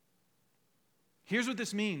 Here's what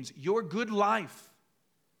this means. Your good life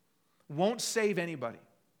won't save anybody.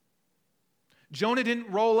 Jonah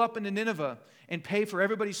didn't roll up into Nineveh and pay for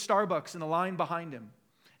everybody's Starbucks in the line behind him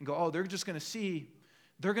and go, oh, they're just going to see.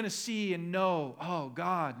 They're going to see and know, oh,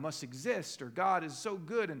 God must exist, or God is so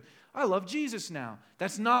good, and I love Jesus now.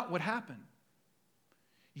 That's not what happened.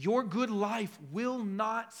 Your good life will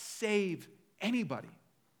not save anybody.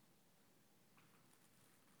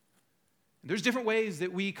 There's different ways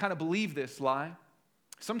that we kind of believe this lie.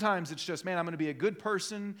 Sometimes it's just, man, I'm going to be a good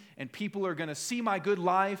person, and people are going to see my good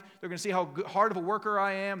life. They're going to see how hard of a worker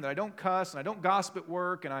I am, that I don't cuss, and I don't gossip at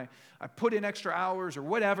work, and I put in extra hours or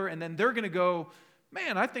whatever, and then they're going to go,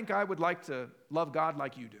 man, I think I would like to love God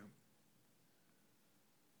like you do.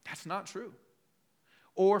 That's not true.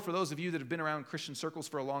 Or for those of you that have been around Christian circles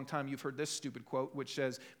for a long time, you've heard this stupid quote, which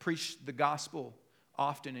says, preach the gospel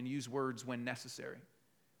often and use words when necessary.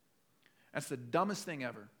 That's the dumbest thing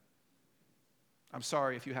ever. I'm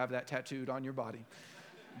sorry if you have that tattooed on your body,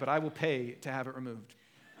 but I will pay to have it removed.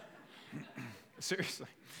 Seriously.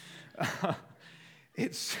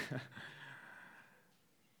 It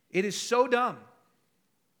is so dumb.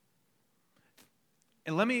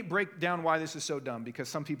 And let me break down why this is so dumb, because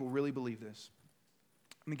some people really believe this.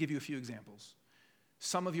 Let me give you a few examples.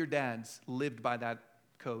 Some of your dads lived by that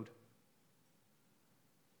code.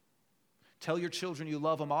 Tell your children you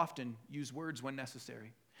love them often, use words when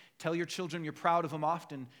necessary. Tell your children you're proud of them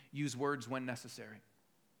often, use words when necessary.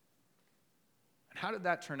 And how did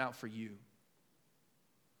that turn out for you?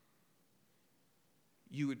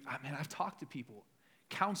 I've talked to people,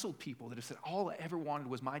 counseled people that have said, all I ever wanted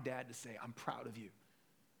was my dad to say, I'm proud of you.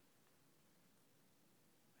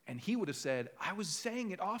 And he would have said, I was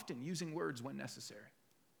saying it often, using words when necessary.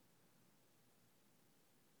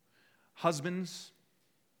 Husbands,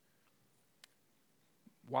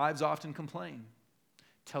 wives often complain.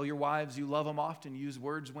 Tell your wives you love them often, use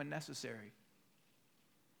words when necessary.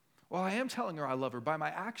 Well, I am telling her I love her by my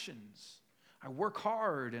actions. I work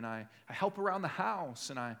hard and I help around the house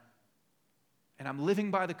and I'm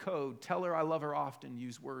living by the code. Tell her I love her often,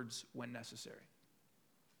 use words when necessary.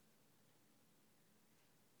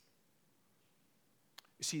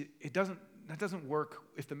 You see, that doesn't work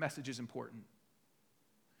if the message is important.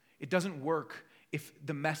 It doesn't work if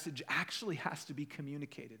the message actually has to be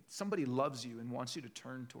communicated. Somebody loves you and wants you to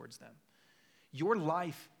turn towards them. Your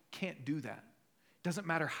life can't do that. It doesn't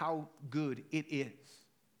matter how good it is.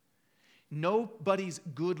 Nobody's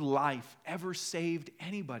good life ever saved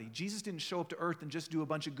anybody. Jesus didn't show up to earth and just do a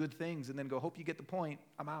bunch of good things and then go, hope you get the point,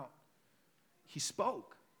 I'm out. He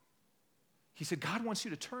spoke. He said, God wants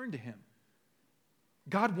you to turn to him.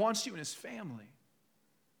 God wants you in his family.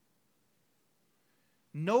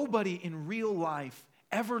 Nobody in real life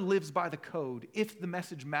ever lives by the code. If the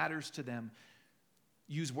message matters to them,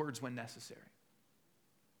 use words when necessary.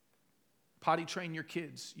 Potty train your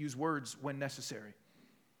kids, use words when necessary.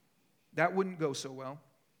 That wouldn't go so well.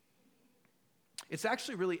 It's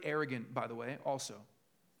actually really arrogant, by the way, also.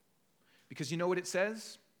 Because you know what it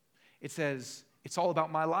says? It says, it's all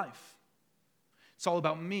about my life. It's all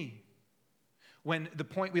about me. When the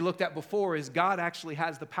point we looked at before is God actually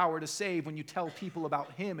has the power to save when you tell people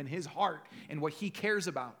about him and his heart and what he cares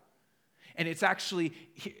about. And it's actually,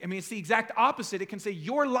 it's the exact opposite. It can say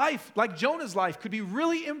your life, like Jonah's life, could be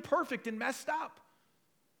really imperfect and messed up.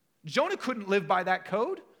 Jonah couldn't live by that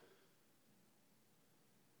code.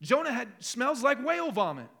 Jonah smells like whale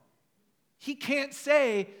vomit. He can't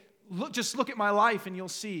say, just look at my life and you'll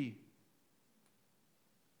see.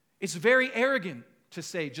 It's very arrogant to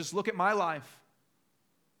say, just look at my life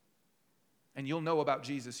and you'll know about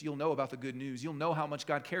Jesus. You'll know about the good news. You'll know how much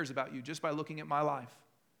God cares about you just by looking at my life.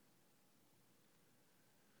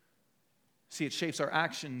 See, it shapes our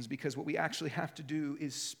actions because what we actually have to do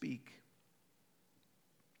is speak.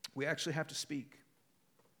 We actually have to speak.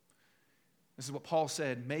 This is what Paul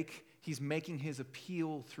said. He's making his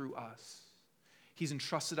appeal through us. He's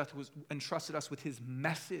entrusted us with his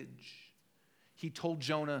message. He told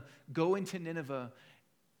Jonah, go into Nineveh.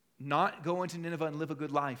 Not go into Nineveh and live a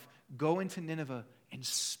good life. Go into Nineveh and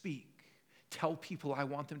speak. Tell people I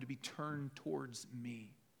want them to be turned towards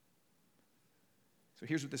me. So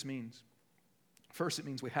here's what this means. First, it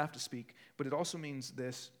means we have to speak, but it also means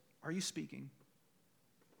this. Are you speaking?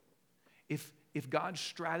 If God's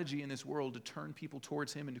strategy in this world to turn people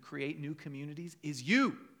towards him and to create new communities is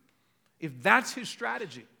you, if that's his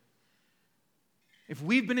strategy, if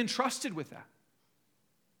we've been entrusted with that,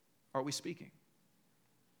 are we speaking?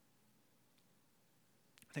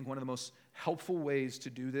 I think one of the most helpful ways to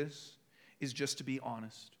do this is just to be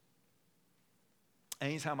honest.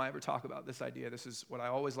 Anytime I ever talk about this idea, this is what I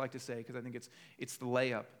always like to say because I think it's the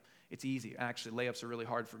layup. It's easy. Actually, layups are really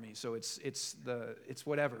hard for me, so it's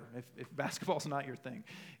whatever. If basketball's not your thing,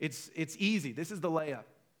 it's easy. This is the layup.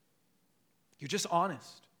 You're just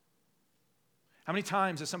honest. How many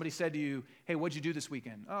times has somebody said to you, "Hey, what'd you do this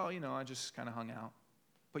weekend?" "Oh, I just kind of hung out."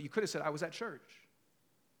 But you could have said, "I was at church."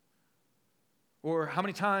 Or how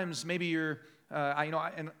many times maybe you're,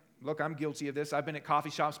 and look, I'm guilty of this. I've been at coffee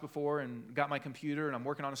shops before and got my computer and I'm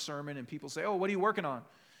working on a sermon and people say, "Oh, what are you working on?"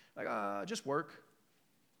 Like, just work.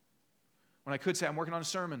 When I could say, I'm working on a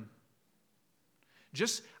sermon.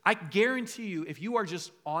 I guarantee you, if you are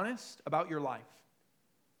just honest about your life,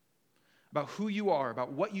 about who you are,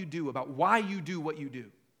 about what you do, about why you do what you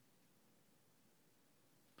do.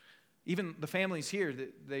 Even the families here,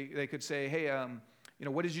 they could say, "Hey,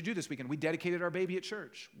 what did you do this weekend?" "We dedicated our baby at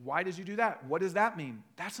church." "Why did you do that? What does that mean?"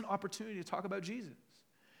 That's an opportunity to talk about Jesus.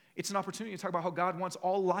 It's an opportunity to talk about how God wants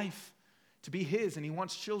all life to be his, and he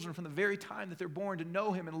wants children from the very time that they're born to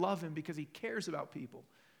know him and love him because he cares about people.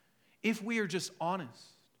 If we are just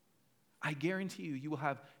honest, I guarantee you will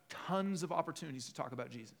have tons of opportunities to talk about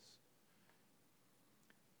Jesus.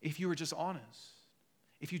 If you are just honest.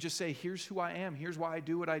 If you just say, here's who I am, here's why I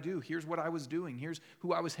do what I do, here's what I was doing, here's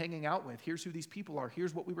who I was hanging out with, here's who these people are,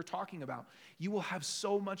 here's what we were talking about, you will have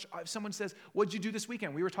so much. If someone says, what'd you do this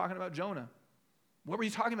weekend? We were talking about Jonah. What were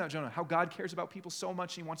you talking about, Jonah? How God cares about people so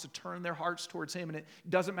much, and he wants to turn their hearts towards him, and it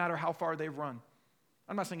doesn't matter how far they've run.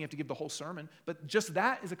 I'm not saying you have to give the whole sermon, but just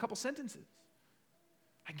that is a couple sentences.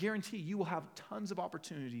 I guarantee you will have tons of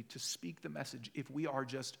opportunity to speak the message if we are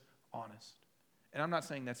just honest. And I'm not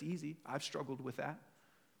saying that's easy. I've struggled with that.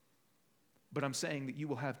 But I'm saying that you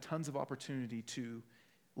will have tons of opportunity to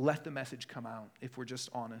let the message come out if we're just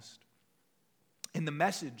honest. And the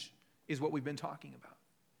message is what we've been talking about.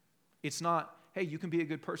 It's not, hey, you can be a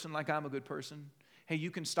good person like I'm a good person. Hey,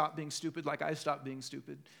 you can stop being stupid like I stopped being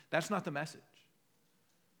stupid. That's not the message.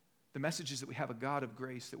 The message is that we have a God of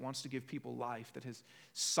grace that wants to give people life, that has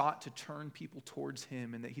sought to turn people towards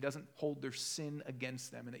him, and that he doesn't hold their sin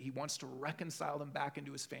against them, and that he wants to reconcile them back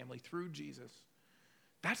into his family through Jesus.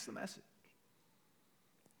 That's the message.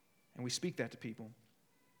 And we speak that to people.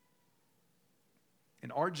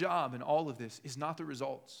 And our job in all of this is not the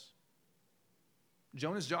results.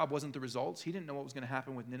 Jonah's job wasn't the results. He didn't know what was going to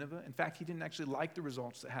happen with Nineveh. In fact, he didn't actually like the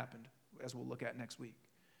results that happened, as we'll look at next week.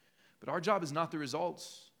 But our job is not the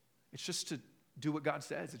results. It's just to do what God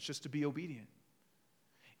says. It's just to be obedient.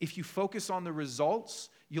 If you focus on the results,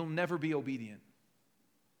 you'll never be obedient.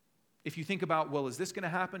 If you think about, well, is this going to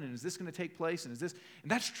happen, and is this going to take place, and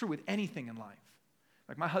that's true with anything in life.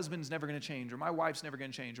 Like, my husband's never going to change, or my wife's never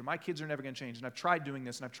going to change, or my kids are never going to change, and I've tried doing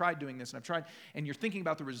this, and I've tried doing this, and you're thinking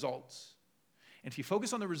about the results. And if you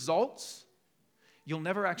focus on the results, you'll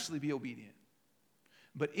never actually be obedient.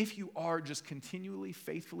 But if you are just continually,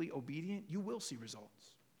 faithfully obedient, you will see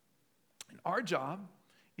results. And our job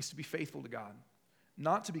is to be faithful to God,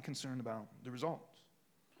 not to be concerned about the results.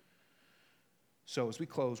 So as we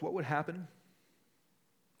close, what would happen?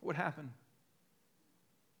 What would happen?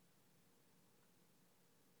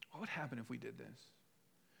 What would happen if we did this?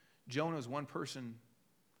 Jonah is one person,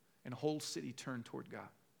 and a whole city turned toward God.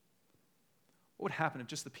 What would happen if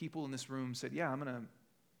just the people in this room said, yeah, I'm going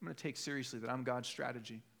to take seriously that I'm God's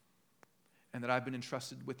strategy and that I've been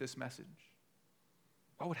entrusted with this message?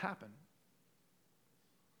 What would happen?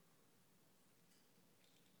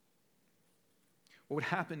 What would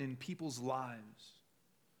happen in people's lives?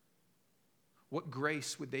 What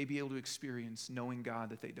grace would they be able to experience knowing God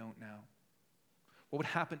that they don't now? What would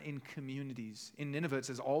happen in communities? In Nineveh, it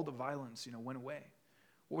says all the violence, went away.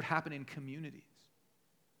 What would happen in communities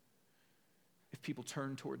if people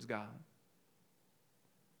turned towards God?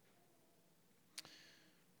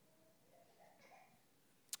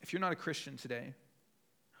 If you're not a Christian today,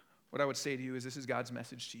 what I would say to you is this is God's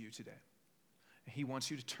message to you today. He wants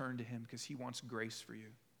you to turn to him because he wants grace for you.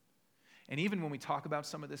 And even when we talk about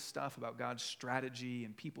some of this stuff, about God's strategy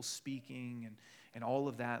and people speaking and all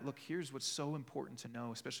of that, look, here's what's so important to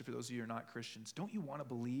know, especially for those of you who are not Christians. Don't you want to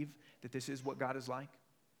believe that this is what God is like?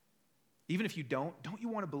 Even if you don't you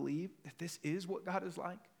want to believe that this is what God is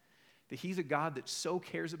like? That he's a God that so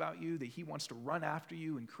cares about you that he wants to run after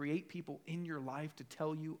you and create people in your life to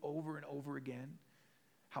tell you over and over again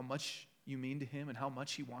how much you mean to him and how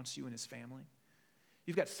much he wants you in his family?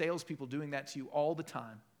 You've got salespeople doing that to you all the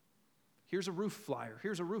time. Here's a roof flyer.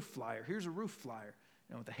 Here's a roof flyer. Here's a roof flyer.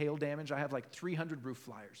 With the hail damage, I have like 300 roof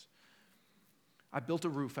flyers. I built a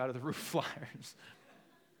roof out of the roof flyers.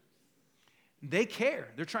 They care.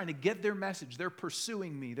 They're trying to get their message. They're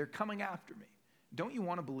pursuing me. They're coming after me. Don't you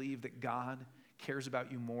want to believe that God cares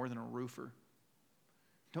about you more than a roofer?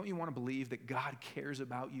 Don't you want to believe that God cares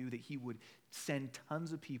about you, that he would send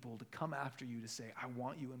tons of people to come after you to say, I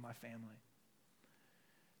want you in my family?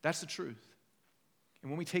 That's the truth. And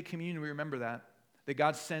when we take communion, we remember that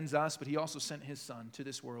God sends us, but he also sent his son to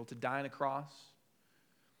this world to die on a cross.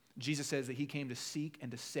 Jesus says that he came to seek and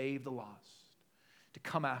to save the lost, to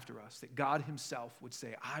come after us, that God himself would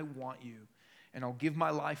say, I want you, and I'll give my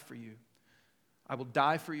life for you. I will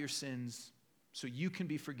die for your sins so you can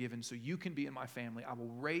be forgiven, so you can be in my family. I will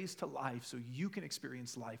raise to life so you can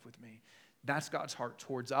experience life with me. That's God's heart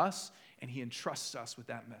towards us, and he entrusts us with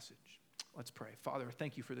that message. Let's pray. Father,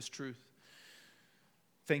 thank you for this truth.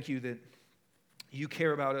 Thank you that you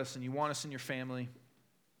care about us and you want us in your family.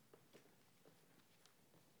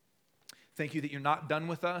 Thank you that you're not done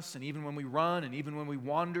with us, and even when we run and even when we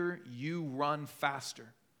wander, you run faster.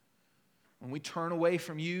 When we turn away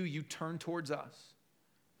from you, you turn towards us.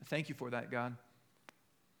 Thank you for that, God.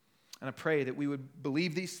 And I pray that we would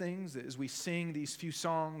believe these things as we sing these few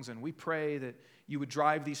songs, and we pray that you would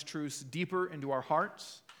drive these truths deeper into our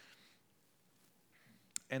hearts.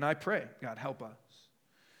 And I pray, God, help us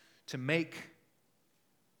to make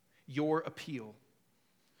your appeal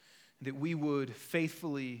that we would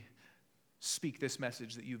faithfully speak this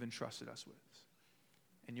message that you've entrusted us with.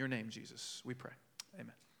 In your name, Jesus, we pray.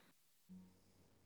 Amen.